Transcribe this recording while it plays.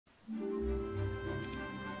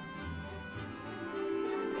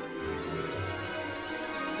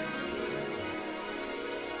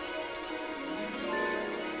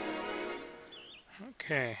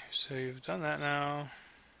Okay, so you've done that now.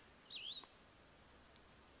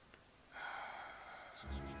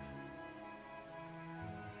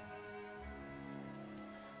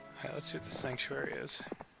 Alright, let's see what the sanctuary is.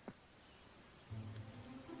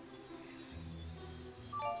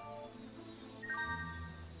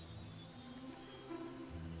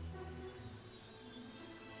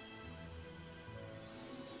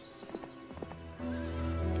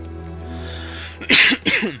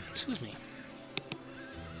 Excuse me.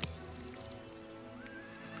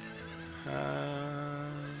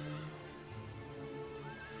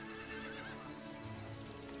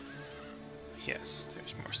 Yes,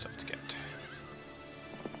 there's more stuff to get.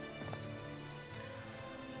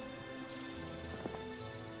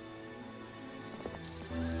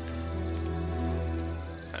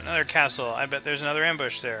 Another castle. I bet there's another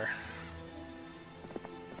ambush there.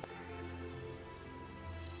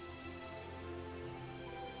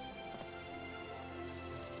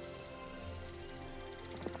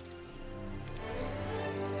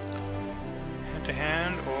 Hand to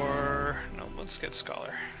hand, or no, let's get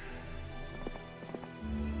scholar.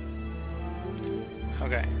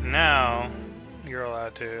 Okay, now you're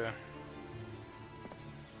allowed to.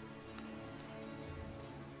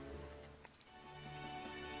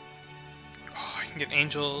 Oh, I can get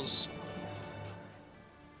angels.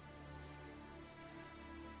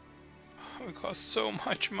 Oh, it costs so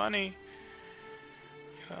much money.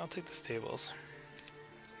 Yeah, I'll take the stables.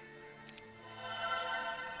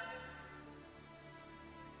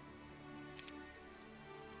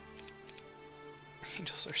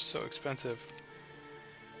 Angels are so expensive.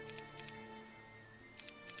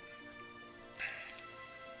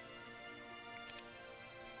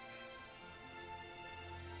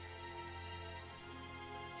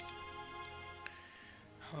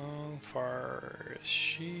 How far is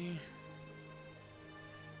she?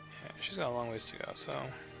 Yeah, she's got a long ways to go, so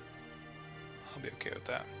I'll be okay with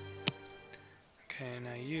that. Okay,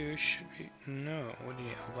 now you should be... No, what do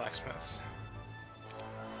you have? Blacksmiths.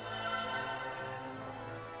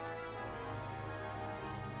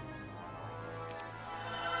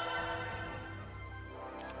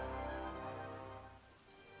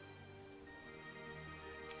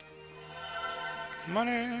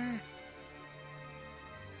 Money!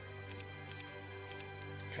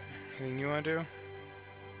 Okay, anything you want to do?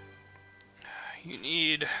 You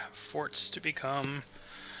need forts to become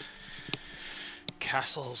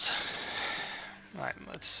castles. Alright,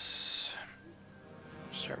 let's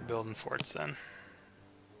start building forts then.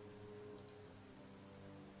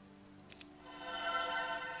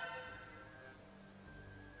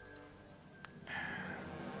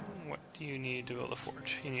 What do you need to build a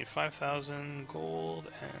fort? You need 5,000 gold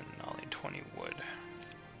and I'll need 20 wood.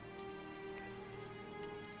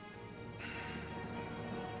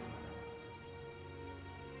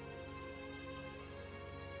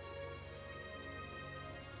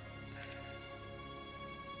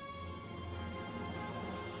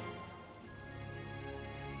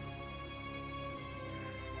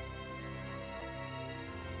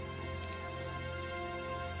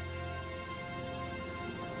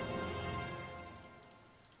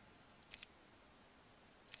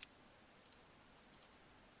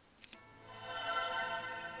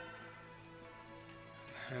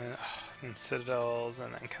 And citadels,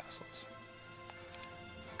 and then castles.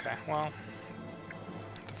 Okay, well,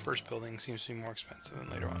 the first building seems to be more expensive than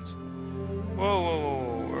later ones. Whoa, whoa,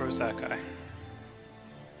 whoa, where was that guy?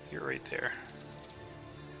 You're right there.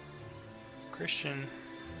 Christian,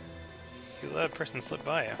 you let a person slip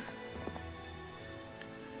by you.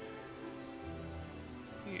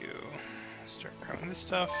 You start growing this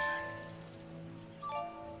stuff.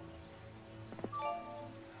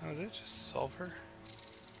 How is it? Just sulfur?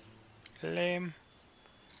 Lame.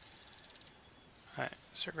 Alright,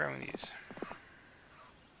 start growing these.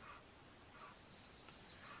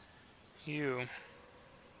 You.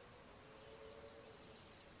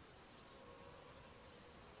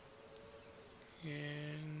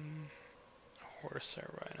 In horse or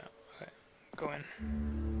rhino. Okay, go in.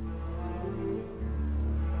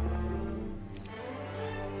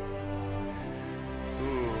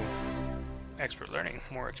 Ooh. Expert learning,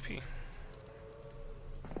 more XP.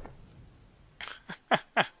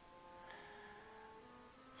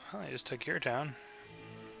 Well, I just took your town.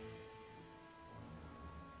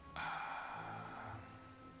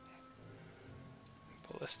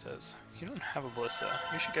 Ballistas. You don't have a ballista.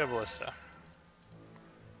 You should get a ballista.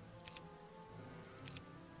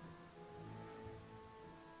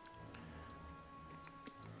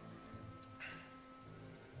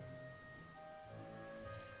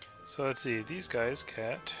 So let's see, these guys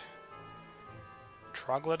get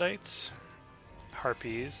troglodytes,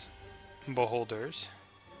 harpies, beholders,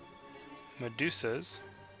 medusas,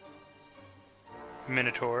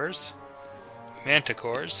 minotaurs,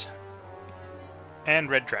 manticores,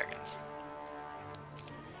 and red dragons.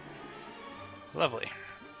 Lovely.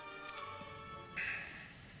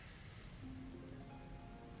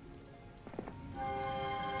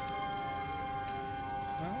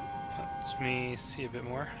 Well, let me see a bit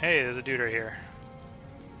more. Hey, there's a dude right here.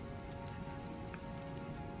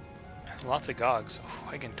 Lots of gogs. Oh,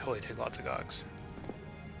 I can totally take lots of gogs.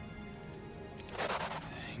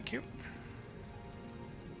 Thank you.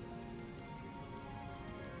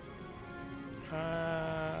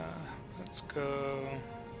 Let's go.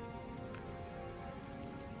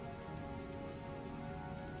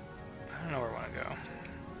 I don't know where I want to go.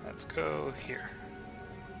 Let's go here.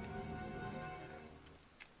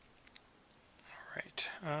 Alright.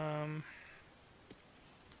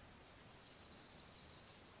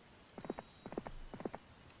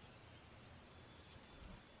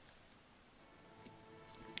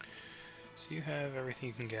 So you have everything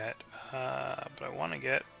you can get, but I want to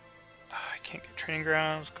get... I can't get training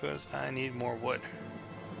grounds because I need more wood.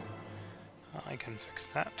 I can fix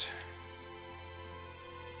that.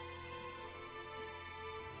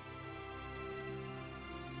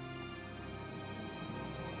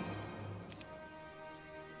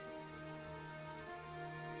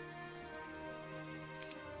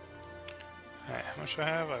 Alright, how much do I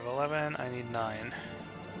have? I have 11, I need 9.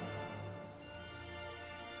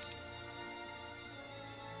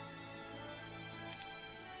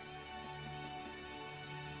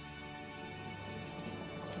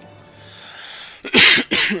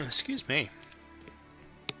 Excuse me.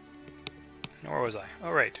 Where was I?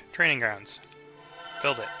 Oh, right. Training grounds.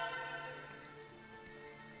 Build it.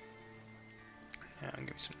 Now, give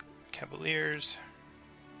me some cavaliers.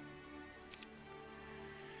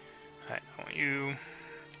 Alright, I want you...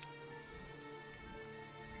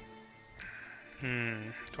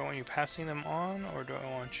 Do I want you passing them on, or do I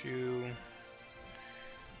want you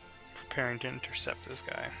preparing to intercept this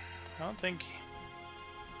guy? I don't think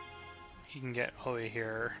he can get all the way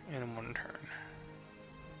here in one turn.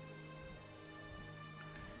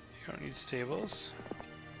 You don't need stables.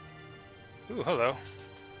 Ooh, hello.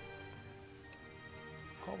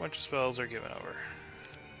 A whole bunch of spells are given over.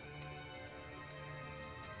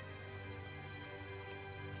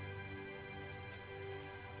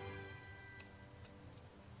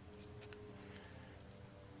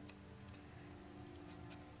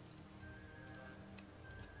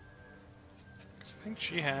 I think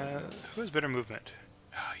she has... Who has better movement?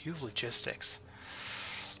 Oh, you have logistics.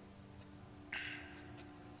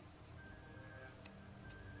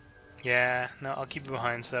 Yeah, no, I'll keep you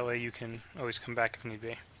behind so that way you can always come back if need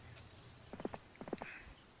be.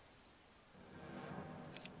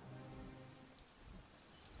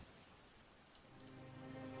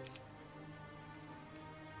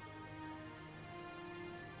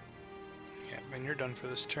 Yeah, and you're done for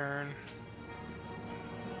this turn.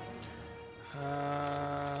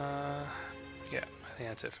 Yeah, I think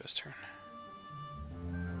that's it for this turn.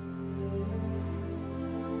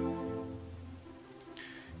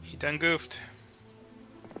 He done goofed.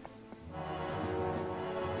 I'm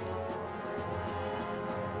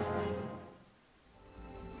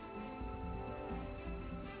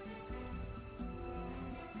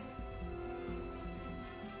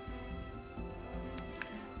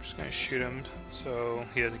just gonna shoot him so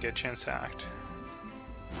he doesn't get a chance to act.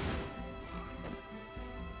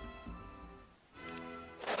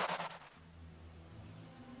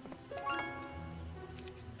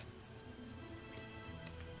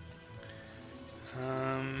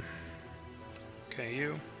 Okay,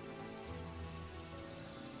 you.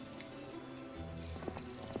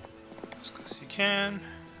 As close as you can.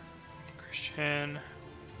 Christian.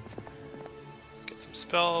 Get some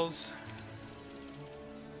spells.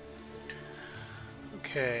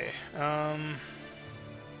 Okay,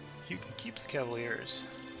 you can keep the Cavaliers.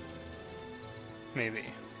 Maybe.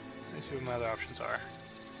 Let me see what my other options are.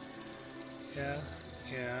 Yeah.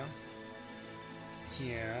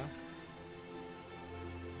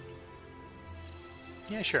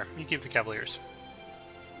 Yeah, sure. You keep the Cavaliers.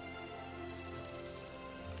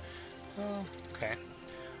 Oh, okay.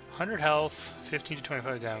 100 health, 15 to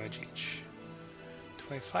 25 damage each.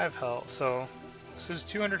 25 health, so this is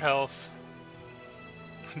 200 health.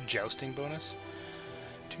 Jousting bonus.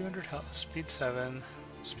 200 health, speed 7,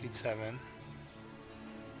 speed 7.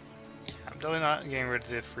 Yeah, I'm definitely not getting rid of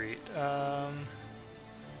the Ifrit.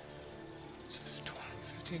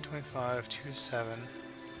 15, 25, 2, 7.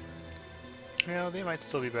 You know, they might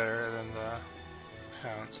still be better than the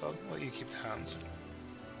Hounds. I'll let you keep the Hounds.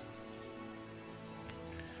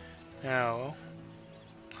 Now,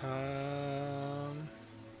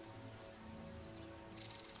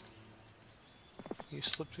 you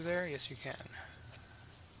slip through there? Yes, you can.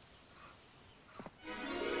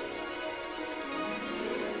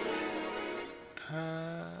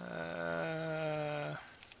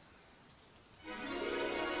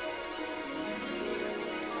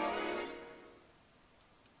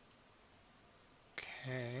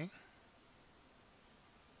 Okay.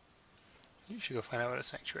 You should go find out what a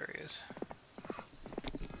sanctuary is.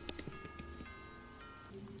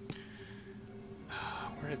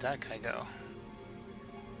 Where did that guy go?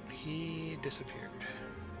 He disappeared.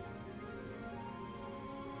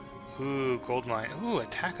 Ooh, gold mine. Ooh,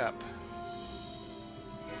 attack up.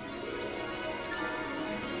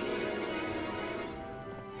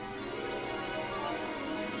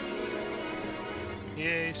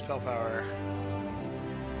 Yay, spell power.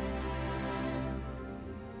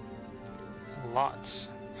 Lots.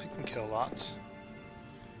 I can kill lots.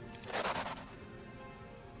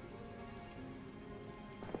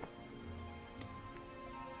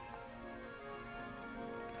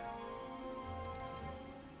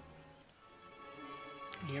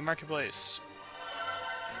 New marketplace.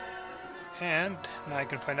 And now I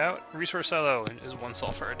can find out resource silo is 1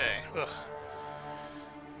 sulfur a day. Ugh.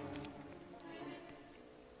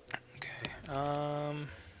 Okay.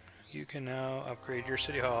 You can now upgrade your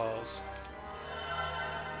city halls.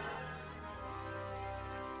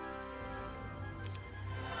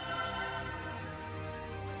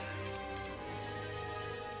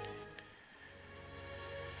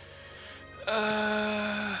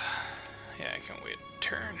 Yeah, I can wait a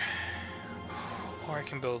turn. Or I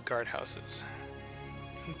can build guardhouses.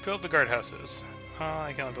 Build the guardhouses.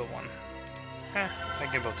 I can only build 1. I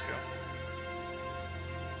can build 2.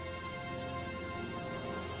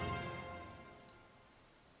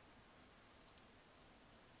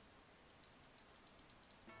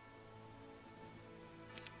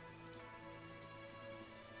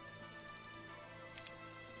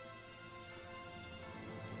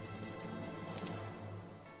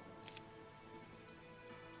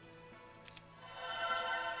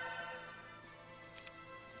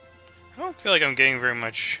 I don't feel like I'm getting very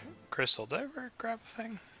much crystal. Did I ever grab the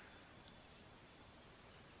thing?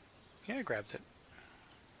 Yeah, I grabbed it.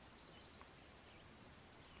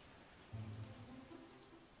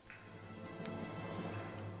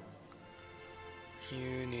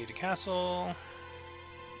 You need a castle.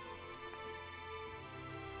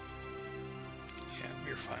 Yeah,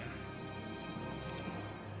 you're fine.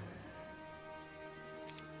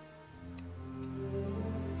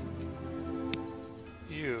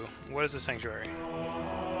 You, what is a sanctuary?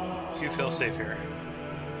 You feel safe here.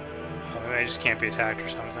 Oh, maybe I just can't be attacked or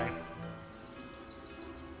something.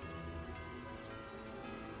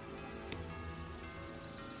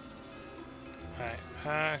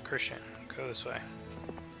 Alright, Christian, go this way.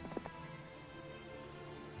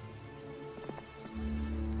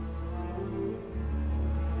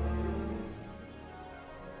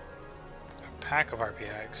 A pack of harpy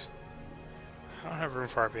eggs. I don't have room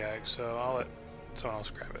for harpy eggs, so I'll let someone else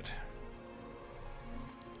grab it.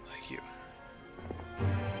 Like you.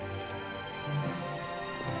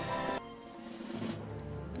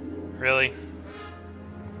 Really?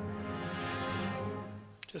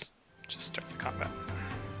 Just start the combat.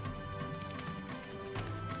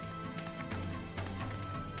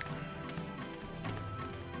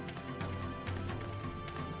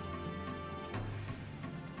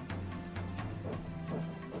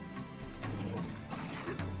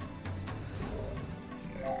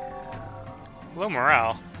 Low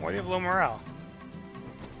morale? Why do you have low morale?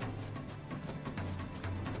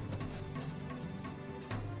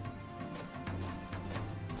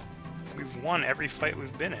 We've won every fight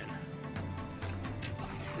we've been in.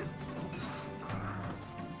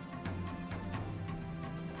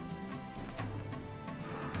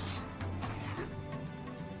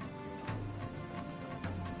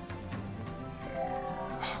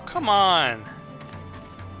 Oh, come on!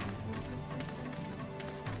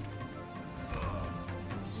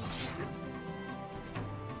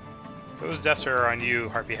 Those deaths are on you,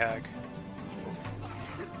 Harpy Hag.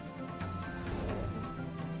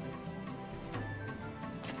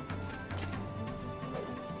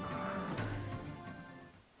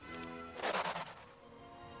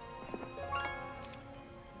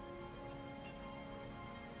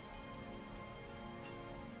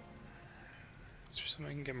 Is there something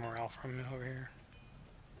I can get morale from over here?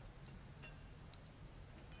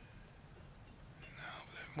 No,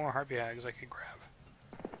 but there's more Harpy Hags I could grab.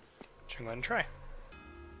 Which I'm going to try.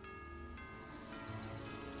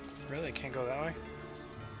 Really? I can't go that way?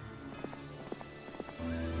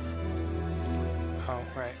 Oh,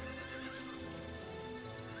 right.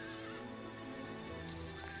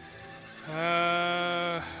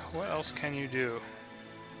 What else can you do?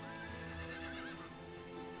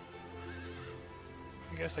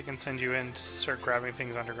 I guess I can send you in to start grabbing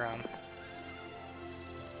things underground.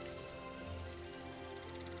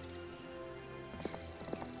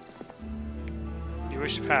 You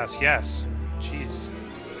wish to pass? Yes. Jeez.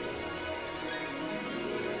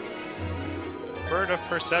 Bird of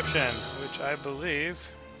Perception, which I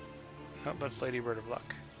believe... Oh, that's Lady Bird of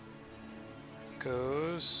Luck.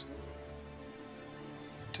 Goes...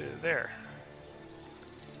 to there.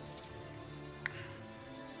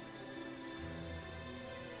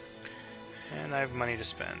 And I have money to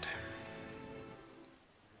spend.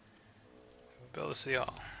 Build a city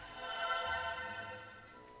hall.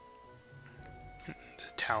 The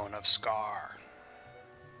town of Scar.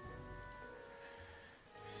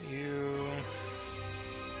 You...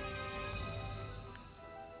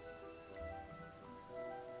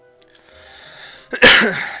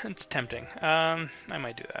 It's tempting. I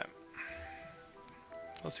might do that.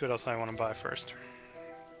 Let's see what else I want to buy first.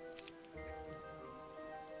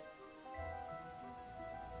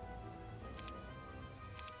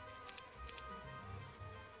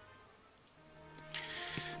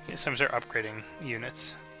 Yes, I'm start upgrading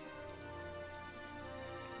units.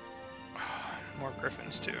 More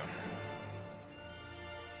griffins too.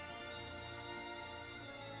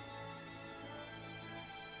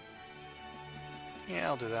 Yeah,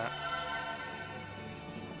 I'll do that.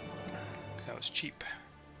 That was cheap.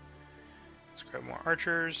 Let's grab more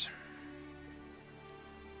archers.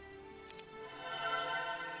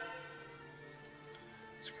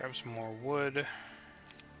 Let's grab some more wood.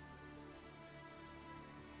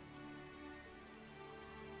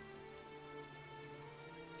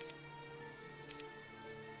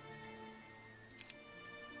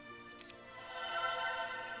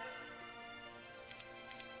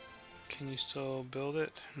 Can you still build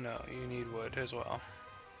it? No, you need wood as well.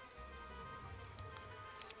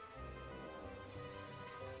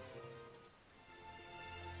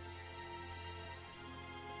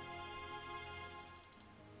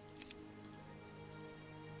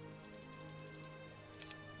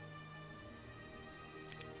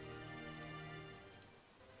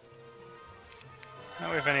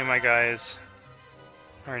 Now if any of my guys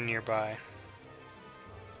are nearby,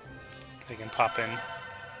 they can pop in.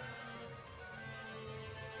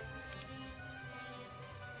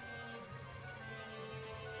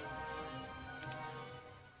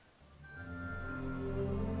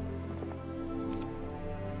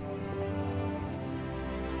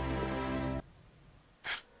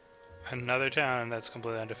 Another town that's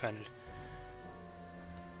completely undefended.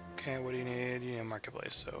 Okay, what do you need? You need a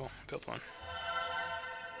marketplace, so build one.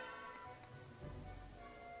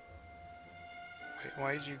 Wait,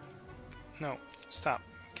 why did you... No, stop.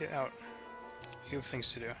 Get out. You have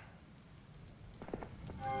things to do.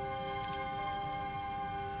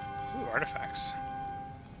 Ooh, artifacts.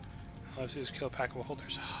 All I have to do is kill a pack of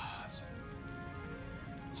holders.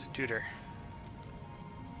 It's a duder.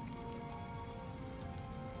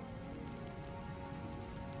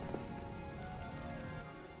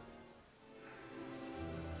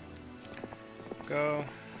 Go.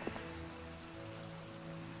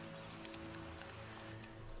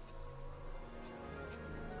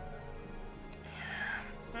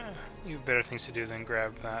 You have better things to do than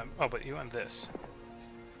grab that. Oh, but you want this.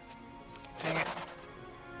 Dang it.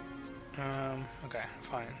 Okay,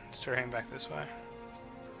 fine. Start heading back this way.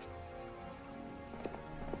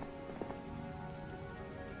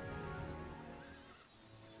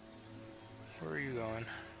 Where are you going?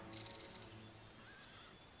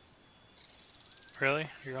 Really?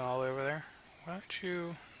 You're going all the way over there? Why don't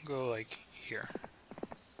you go, like, here?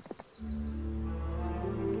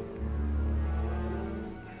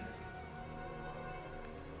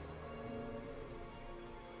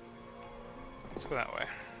 Let's go that way.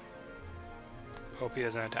 Hope he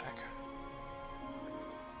doesn't attack.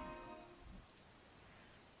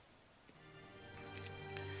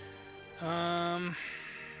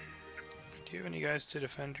 Do you have any guys to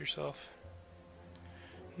defend yourself?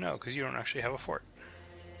 No, because you don't actually have a fort.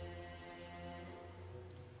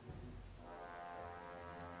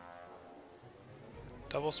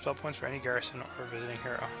 Double spell points for any garrison or visiting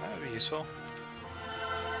hero. That would be useful.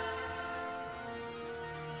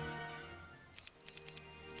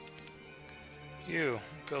 You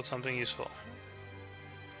build something useful.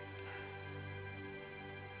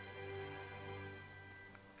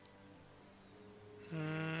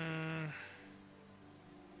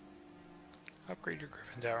 Upgrade your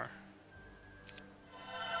Griffin Tower.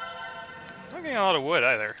 Not getting a lot of wood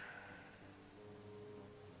either.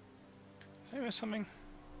 Did I miss something?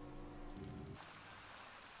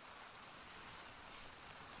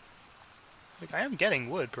 Like, I am getting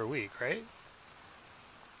wood per week, right?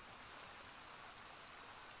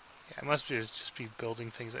 Yeah, I must just be building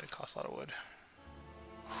things that cost a lot of wood.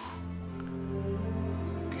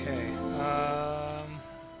 Okay,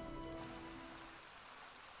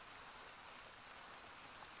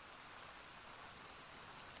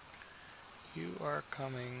 you are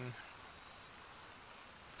coming.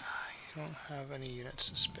 You don't have any units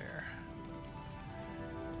to spare.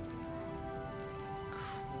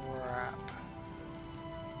 Crap.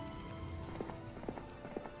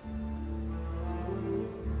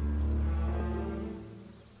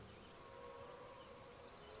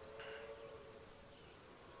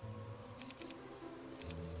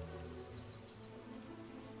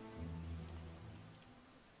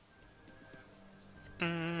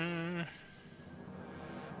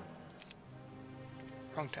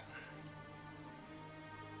 Wrong town.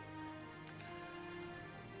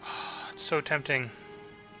 It's so tempting.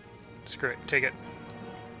 Screw it, take it.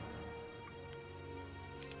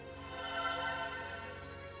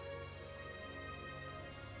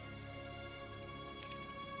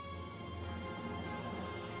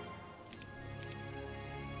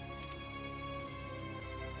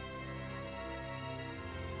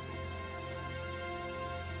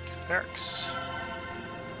 Barracks.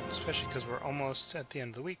 Especially because we're almost at the end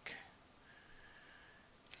of the week.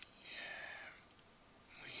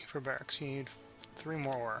 For barracks, you need 3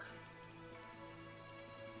 more ore.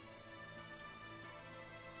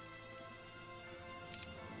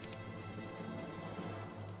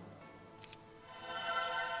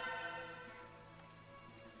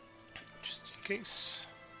 Just in case.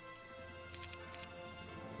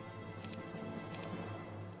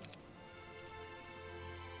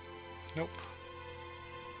 Nope.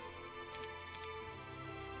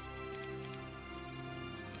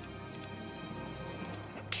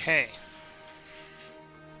 Okay.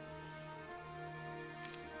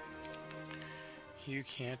 You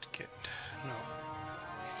can't get... No.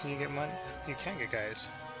 Can you get money? You can get guys.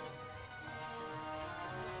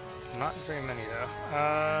 Not very many,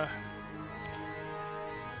 though.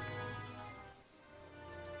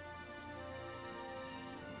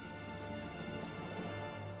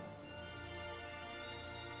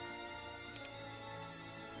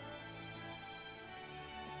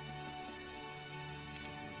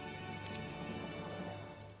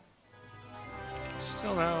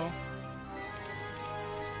 Still no.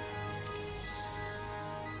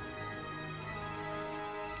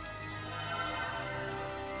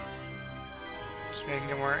 So we can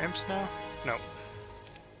get more imps now? No.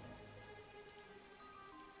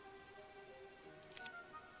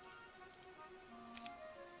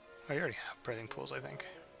 Oh, you already have breathing pools, I think.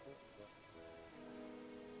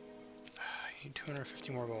 You need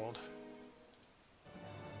 250 more gold.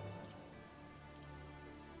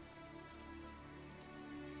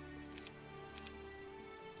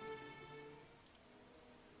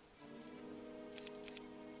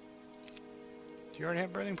 Do you already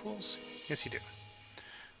have breathing pools? Yes, you do.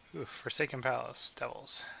 Ooh, Forsaken Palace,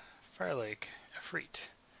 Devils, Fire Lake, Efreet,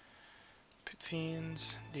 Pit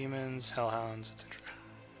Fiends, Demons, Hellhounds, etc.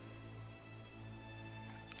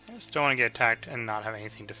 I just don't want to get attacked and not have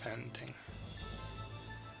anything defending.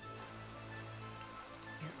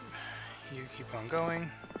 You keep on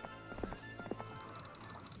going.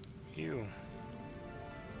 You.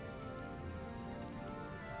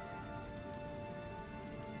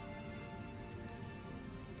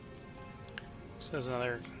 So there's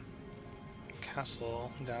another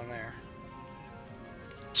castle down there.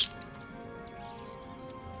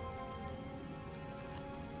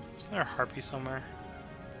 Isn't there a harpy somewhere?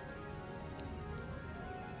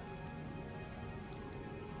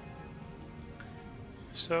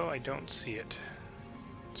 If so, I don't see it.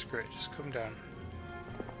 Screw it, just come down.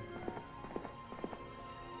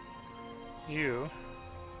 You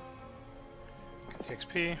get the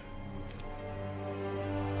XP.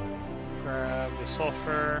 Grab the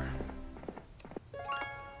sulfur.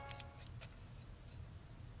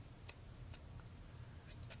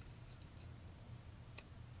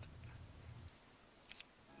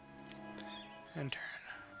 And turn.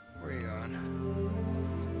 Where are you going?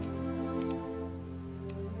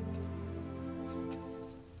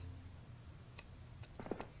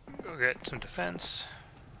 Go get some defense.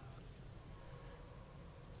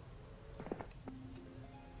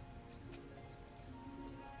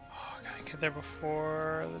 Oh, can I get there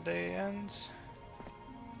before the day ends?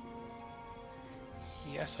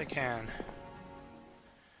 Yes, I can.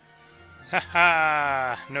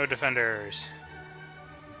 Haha! No defenders.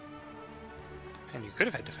 And you could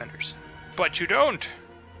have had defenders. But you don't!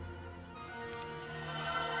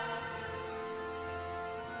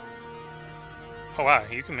 Oh wow,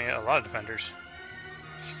 you can make a lot of defenders.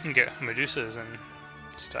 You can get Medusas and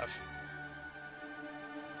stuff.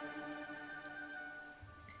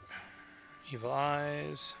 Evil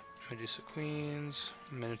Eyes, Medusa Queens,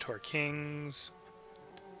 Minotaur Kings,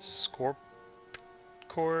 Scorp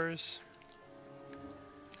Cores.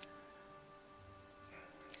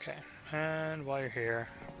 Okay, and while you're here,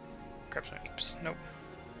 grab some apes. Nope.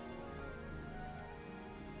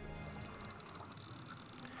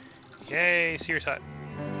 Yay, Seer's Hut.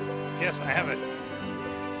 Yes, I have it.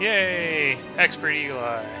 Yay! Expert Eagle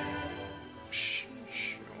Eye. Shh,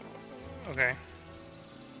 shh. Okay.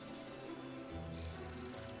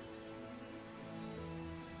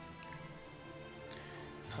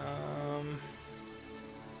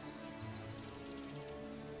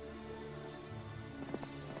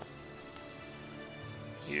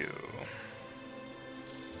 You.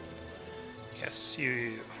 Yes,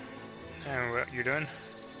 you. And what you're doing?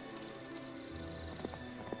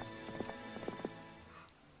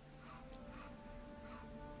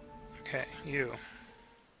 Okay, you.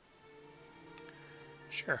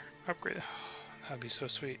 Sure, upgrade. That'd be so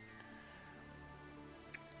sweet.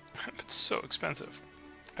 It's so expensive.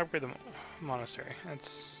 Upgrade the monastery. It's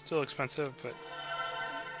still expensive, but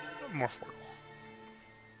more affordable.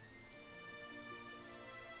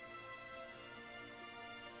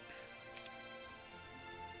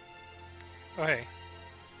 Oh hey.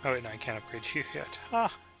 Oh wait, no, I can't upgrade you yet.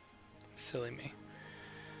 Ah! Silly me.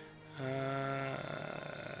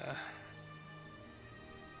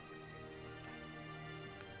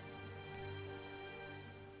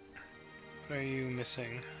 What are you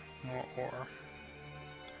missing? More ore.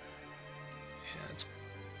 Yeah, let's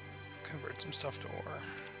convert some stuff to ore.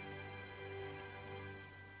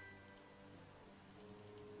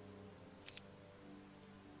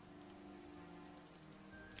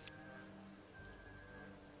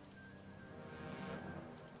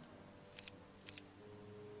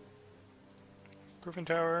 Griffin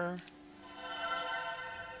Tower.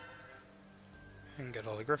 And get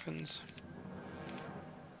all the griffins.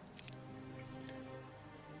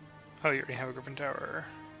 Oh, you already have a Griffin Tower.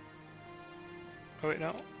 Oh wait,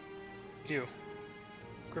 no. You.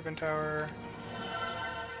 Griffin Tower.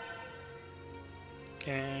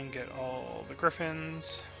 And get all the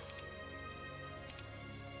griffins.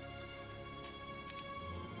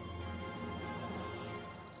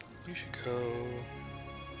 You should go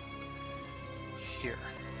here.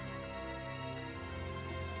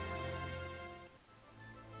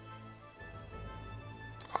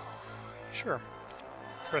 Oh, sure.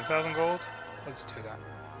 For 1,000 gold? Let's do that.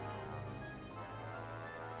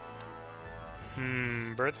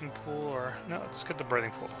 Birthing pool or... No, let's get the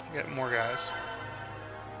birthing pool. Get more guys.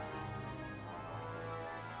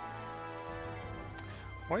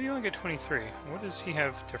 Why do you only get 23? What does he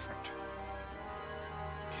have different?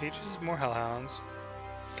 Cages, more hellhounds.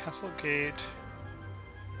 Castle gate.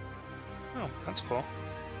 Oh, that's cool.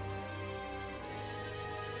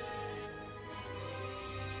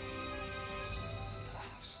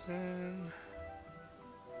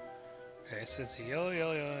 Okay, so it's a yellow,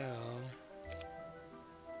 yellow, yellow, yellow.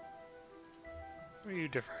 What are you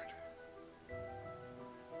different?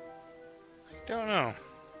 I don't know.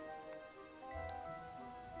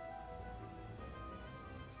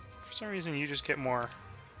 For some reason, you just get more.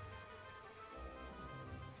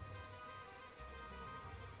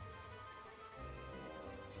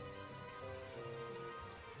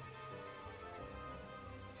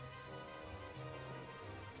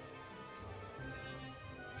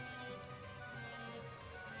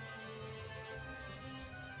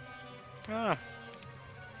 Ah.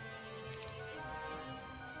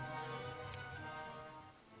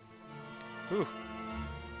 Ooh.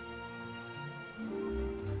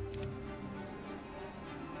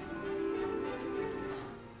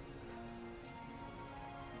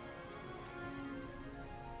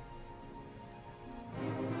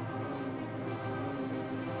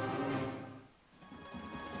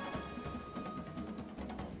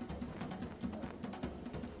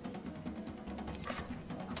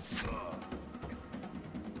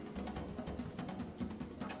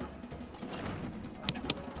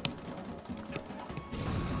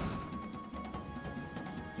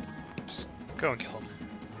 Go and kill him.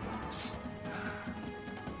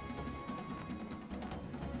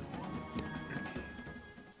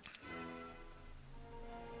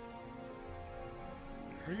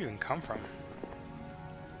 Where do you even come from?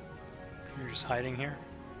 You're just hiding here?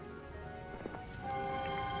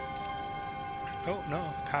 Oh,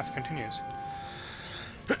 no, the path continues.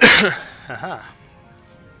 Haha.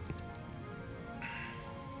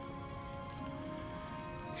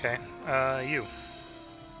 Okay, you.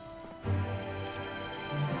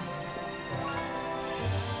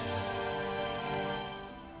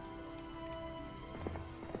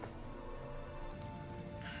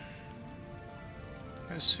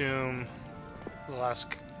 I assume the last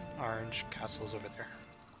orange castle's over there.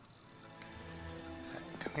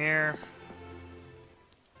 Right, come here.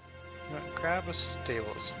 Grab a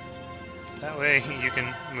stables. That way you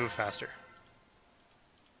can move faster.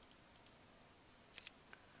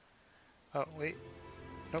 Oh, wait.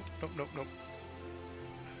 Nope, nope, nope, nope.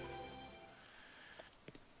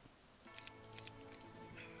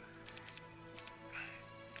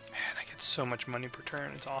 Man, I get so much money per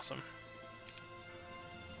turn. It's awesome.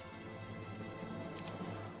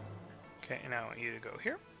 Okay, now I want you to go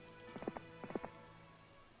here.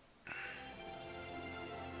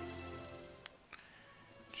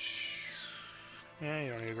 Yeah,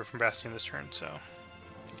 you don't need to go from Bastion this turn, so...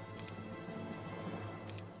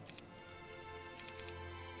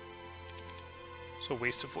 It's a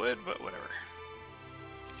waste of wood, but whatever.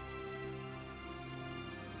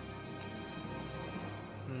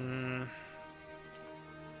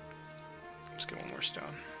 Let's get one more stone.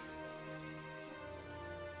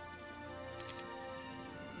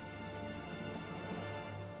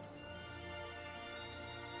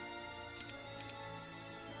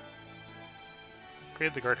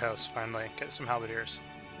 Upgrade the guardhouse, finally. Get some halberdiers.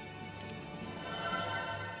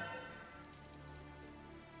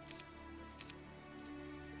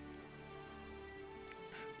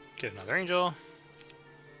 Get another angel.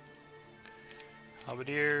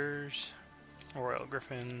 Halberdiers. Royal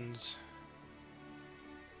griffins.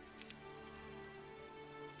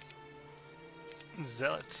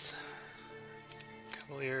 Zealots.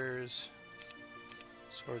 Cavaliers.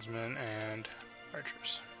 Swordsmen and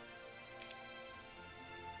archers.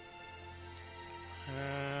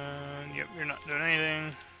 Yep, you're not doing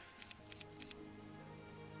anything.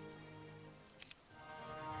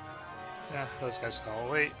 Yeah, those guys can all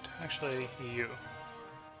wait. Actually, you.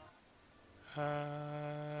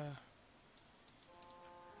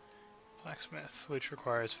 Blacksmith, which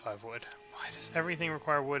requires 5 wood. Why does everything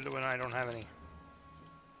require wood when I don't have any?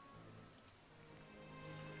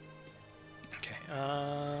 Okay,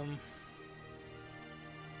 and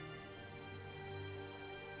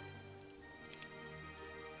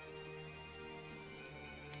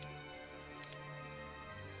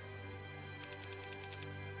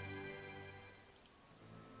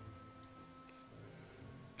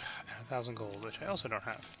 1,000 gold, which I also don't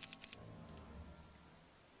have.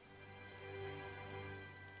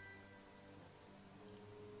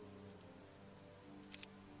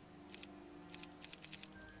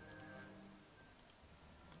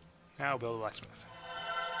 Now build a blacksmith.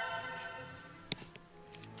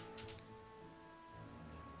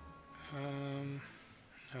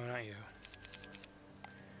 No, not you.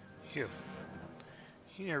 You.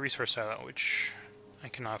 You need a resource silo, which I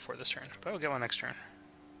cannot afford this turn, but I'll get one next turn.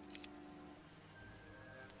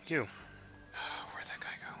 You. Oh, where'd that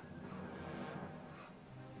guy go?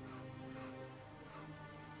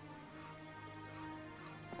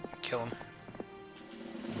 Kill him.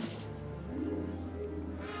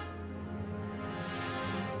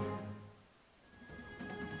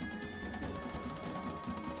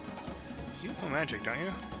 You know magic, don't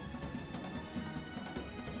you?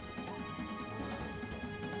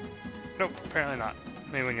 Nope, apparently not.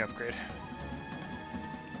 Maybe when you upgrade.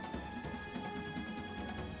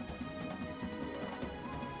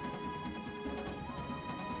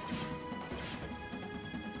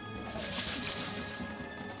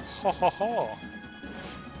 Ho ho ho!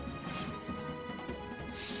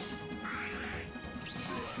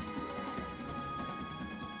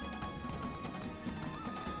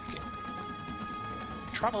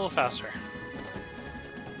 Trot a little faster.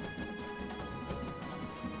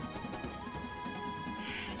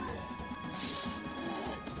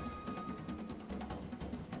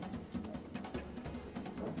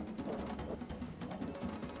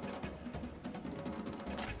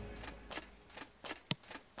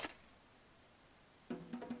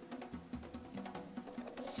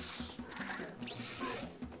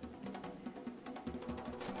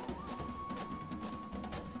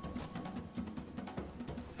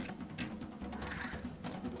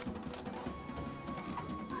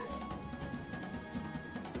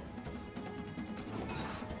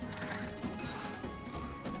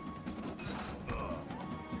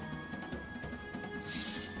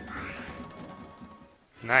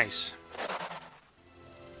 Nice.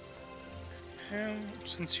 And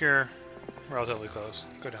since you're relatively close,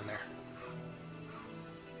 go down there.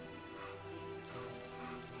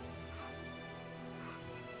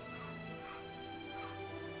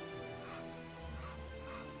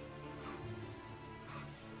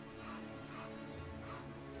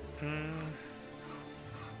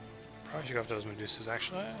 Probably should go after those Medusas,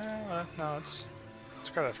 actually. No, let's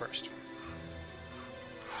grab that first.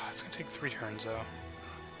 It's gonna take 3 turns, though.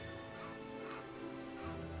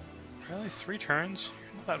 Really? 3 turns?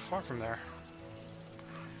 You're not that far from there.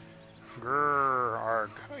 Grrr,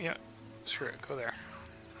 arg. Oh, yeah. Screw it. Go there.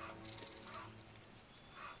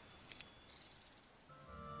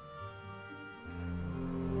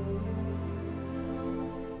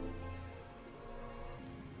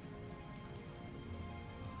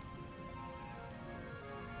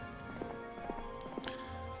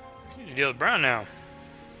 You need to deal with Brown now.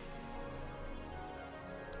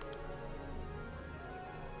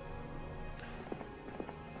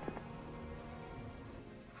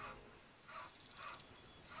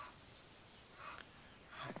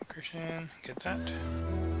 Get that.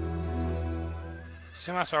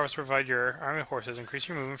 CMS offers to provide your army horses, increase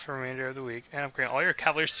your movement for the remainder of the week, and upgrade all your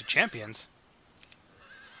cavaliers to champions.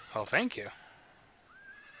 Oh, thank you.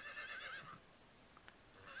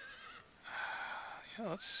 Yeah,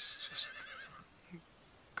 let's just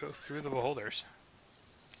go through the beholders.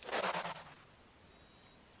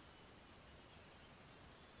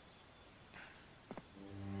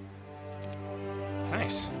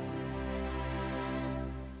 Nice.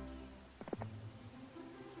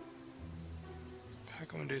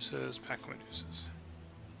 Pack of Medusas, pack of Medusas.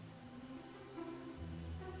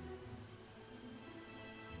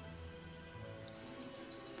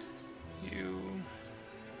 Did you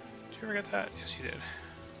ever get that? Yes, you did.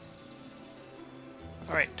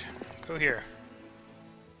 Alright, go here.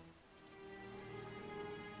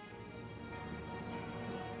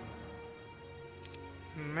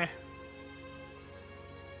 Meh.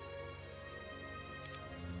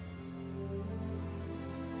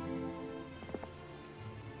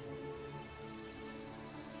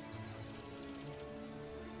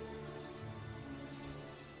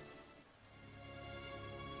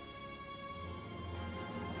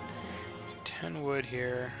 Wood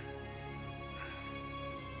here.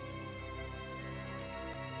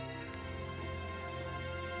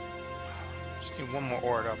 Just need 1 more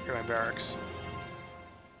ore to upgrade my barracks.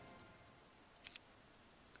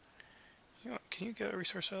 You know what, can you get a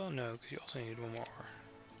resource silo? No, because you also need 1 more ore.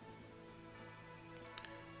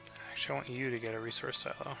 Actually, I want you to get a resource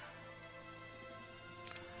silo.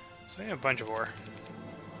 So I need a bunch of ore.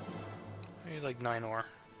 I need like 9 ore.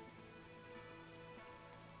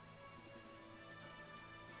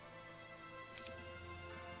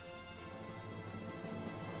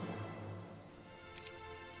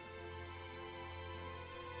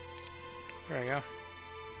 There we go.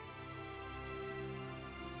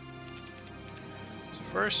 So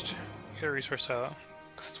first, get a resource silo.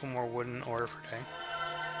 That's 1 more wooden ore per day.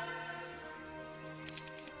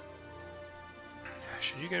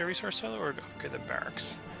 Should you get a resource silo or upgrade the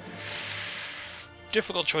barracks?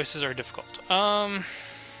 Difficult choices are difficult. Yeah,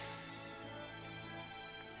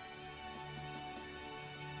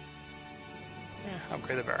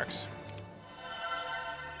 upgrade the barracks.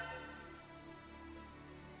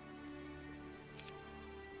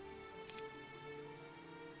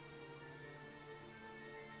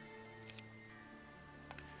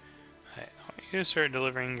 You gotta start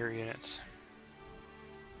delivering your units.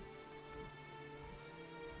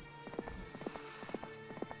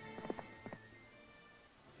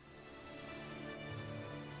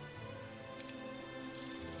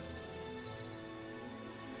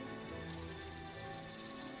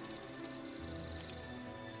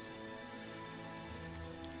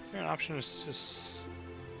 Is there an option to just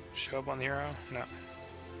show up on the arrow? No.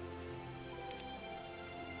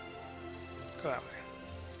 Go that way.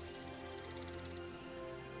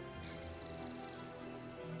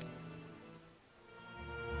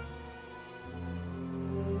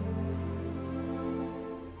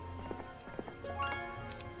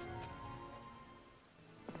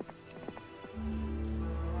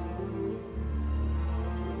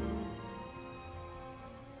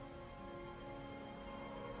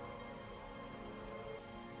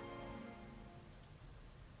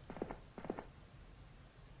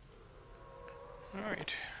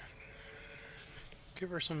 Alright. Give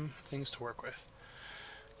her some things to work with.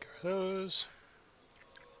 Give her those.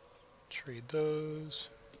 Trade those.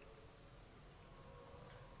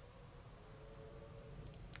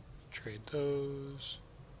 Trade those.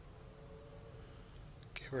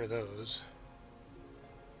 Give her those.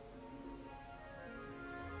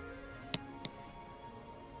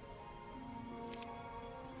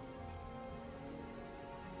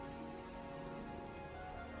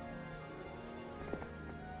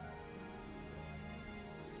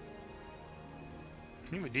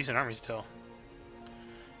 You have a decent army still.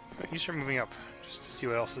 You start moving up, just to see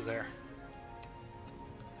what else is there.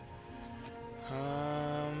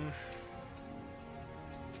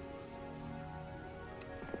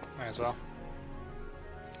 Might as well.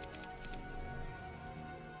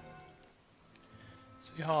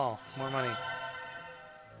 City Hall, more money.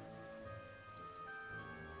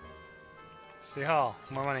 City Hall,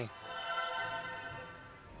 more money.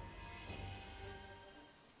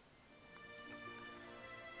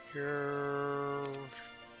 You're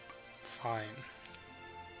fine.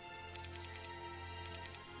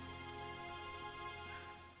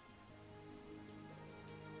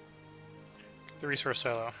 The resource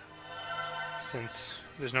silo, since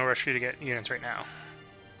there's no rush for you to get units right now.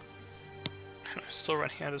 I'm still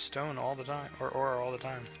running out of stone all the time, or ore all the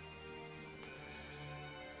time.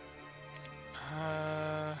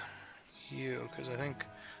 You, because I think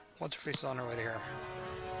what's her face is on her way to here.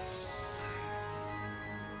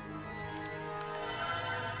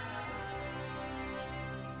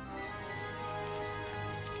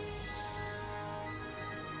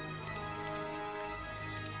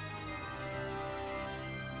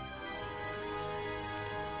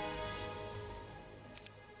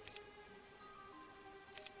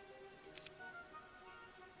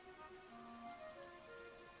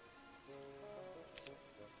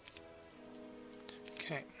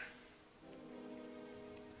 Okay.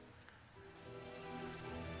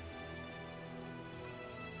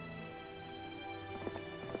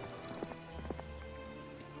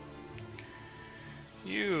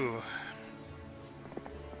 You.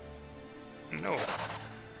 No.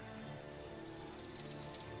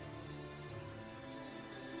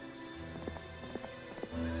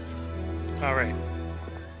 All right.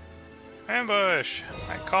 Ambush!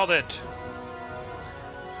 I called it.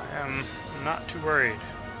 I am not too worried.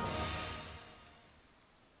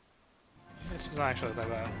 This is not actually that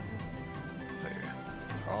bad. They're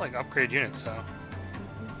all like upgrade units, though.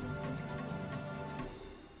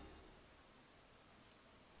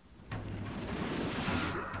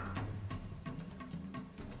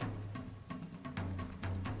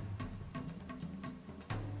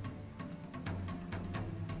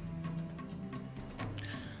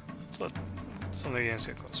 Let's let some of the units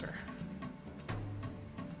get closer.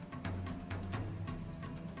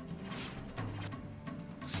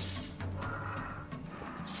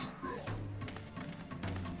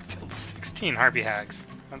 Killed 16 harpy hags.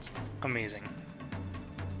 That's amazing.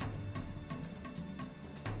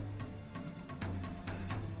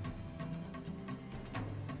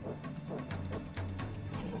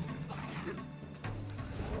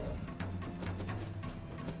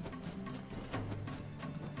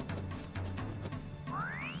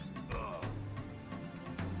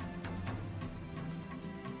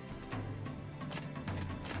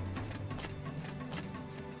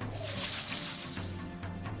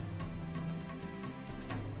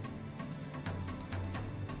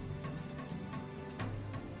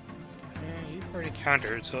 Already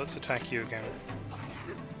countered, so let's attack you again.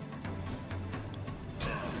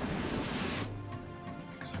 Because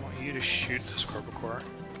I want you to shoot this Corbicore.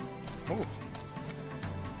 Oh.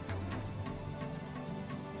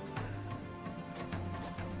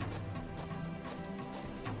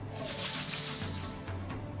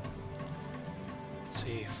 Let's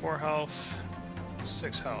see, 4 health,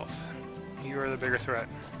 6 health. You are the bigger threat.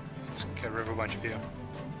 Let's get rid of a bunch of you.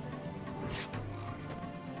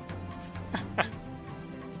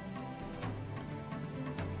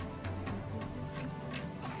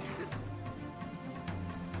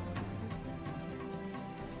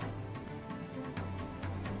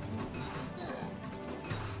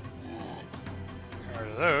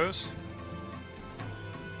 Those.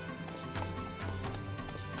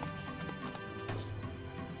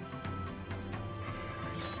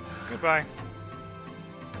 Goodbye.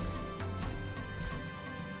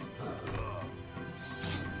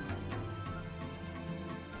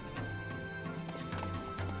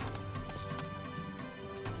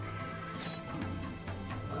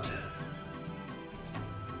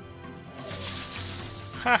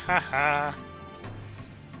 Ha ha ha.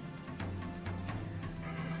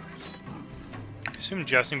 I assume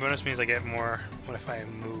jousting bonus means I get more. What if I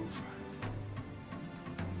move?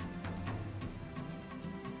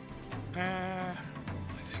 I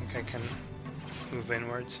think I can move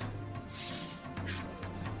inwards.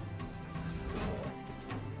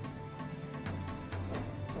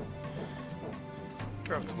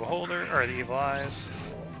 Drop the beholder, or the evil eyes.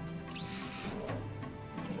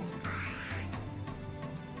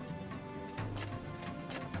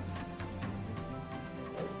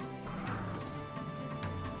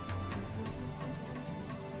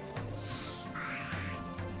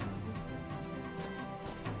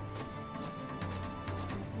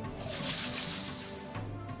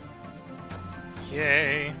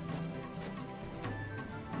 Yay.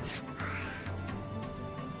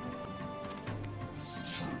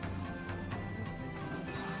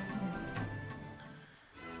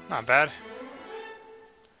 Not bad.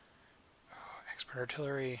 Oh, expert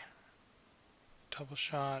artillery. Double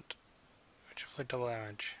shot. Which inflict double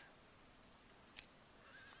damage.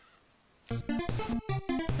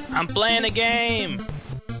 I'm playing a game!